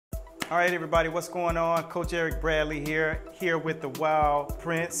All right, everybody, what's going on? Coach Eric Bradley here with the Wild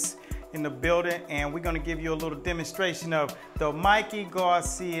Prince in the building, and we're gonna give you a little demonstration of the Mikey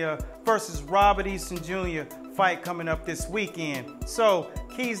Garcia versus Robert Easton Jr. fight coming up this weekend. So,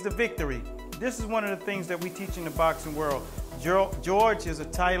 keys to victory. This is one of the things that we teach in the boxing world. George is a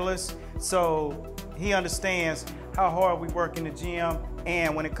titleist, so he understands how hard we work in the gym,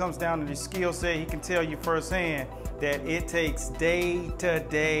 and when it comes down to the skill set, he can tell you firsthand that it takes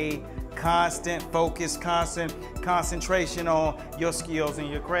day-to-day constant focus, constant concentration on your skills and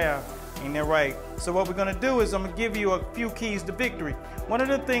your craft. Ain't that right? So what we're gonna do is I'm gonna give you a few keys to victory. One of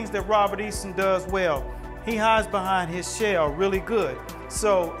the things that Robert Easton does well, he hides behind his shell really good.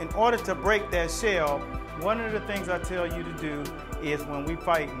 So in order to break that shell, one of the things I tell you to do is when we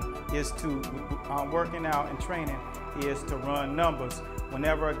fighting is to, working out and training, is to run numbers.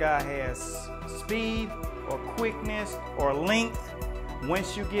 Whenever a guy has speed or quickness or length,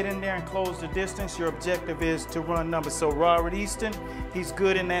 once you get in there and close the distance, your objective is to run numbers. So Robert Easton, he's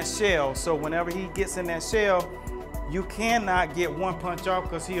good in that shell. So whenever he gets in that shell, you cannot get one punch off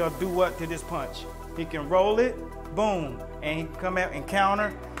because he'll do what to this punch? He can roll it, boom, and he can come out and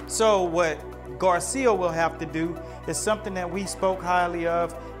counter. So what Garcia will have to do is something that we spoke highly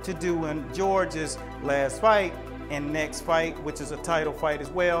of to do in George's last fight and next fight, which is a title fight as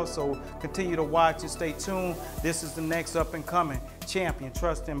well. So continue to watch and stay tuned. This is the next up and coming champion,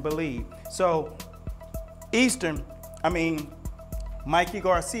 trust and believe. So Mikey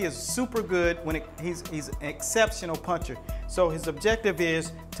Garcia is super good when he's an exceptional puncher. So his objective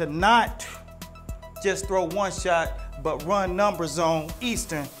is to not just throw one shot, but run numbers on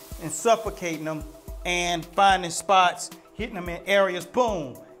Easton and suffocating them and finding spots, hitting them in areas,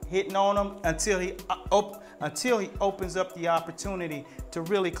 boom, hitting on them until he opens up the opportunity to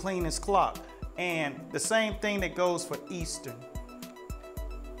really clean his clock. And the same thing that goes for Easton.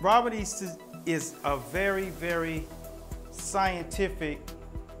 Robert Easton is a very, very scientific,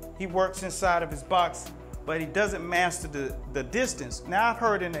 he works inside of his box, but he doesn't master the distance. Now, I've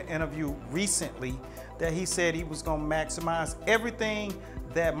heard in an interview recently that he said he was gonna maximize everything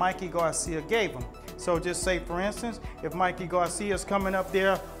that Mikey Garcia gave him. So just say, for instance, if Mikey Garcia is coming up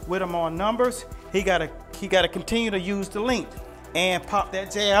there with him on numbers, he gotta continue to use the length and pop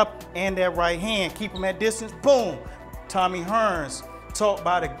that jab and that right hand, keep him at distance, boom. Tommy Hearns, taught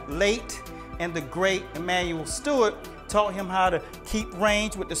by the late and the great Emmanuel Stewart, taught him how to keep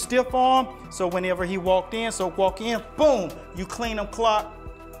range with the stiff arm. So whenever he walk in, boom, you clean him clock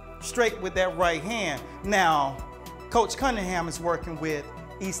straight with that right hand. Now, Coach Cunningham is working with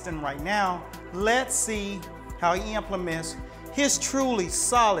Easton right now. Let's see how he implements his truly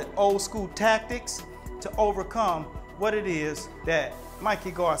solid old school tactics to overcome what it is that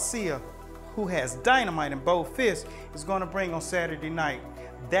Mikey Garcia, who has dynamite in both fists, is going to bring on Saturday night.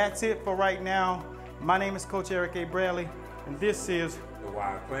 That's it for right now. My name is Coach Eric A. Bradley, and this is the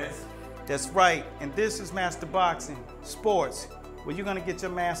Wild Prince. That's right, and this is Master Boxing Sports, where you're going to get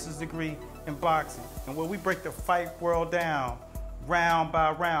your master's degree in boxing, and where we break the fight world down round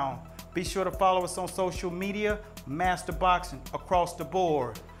by round. Be sure to follow us on social media, Master Boxing across the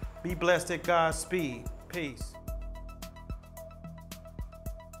board. Be blessed at God's speed. Peace.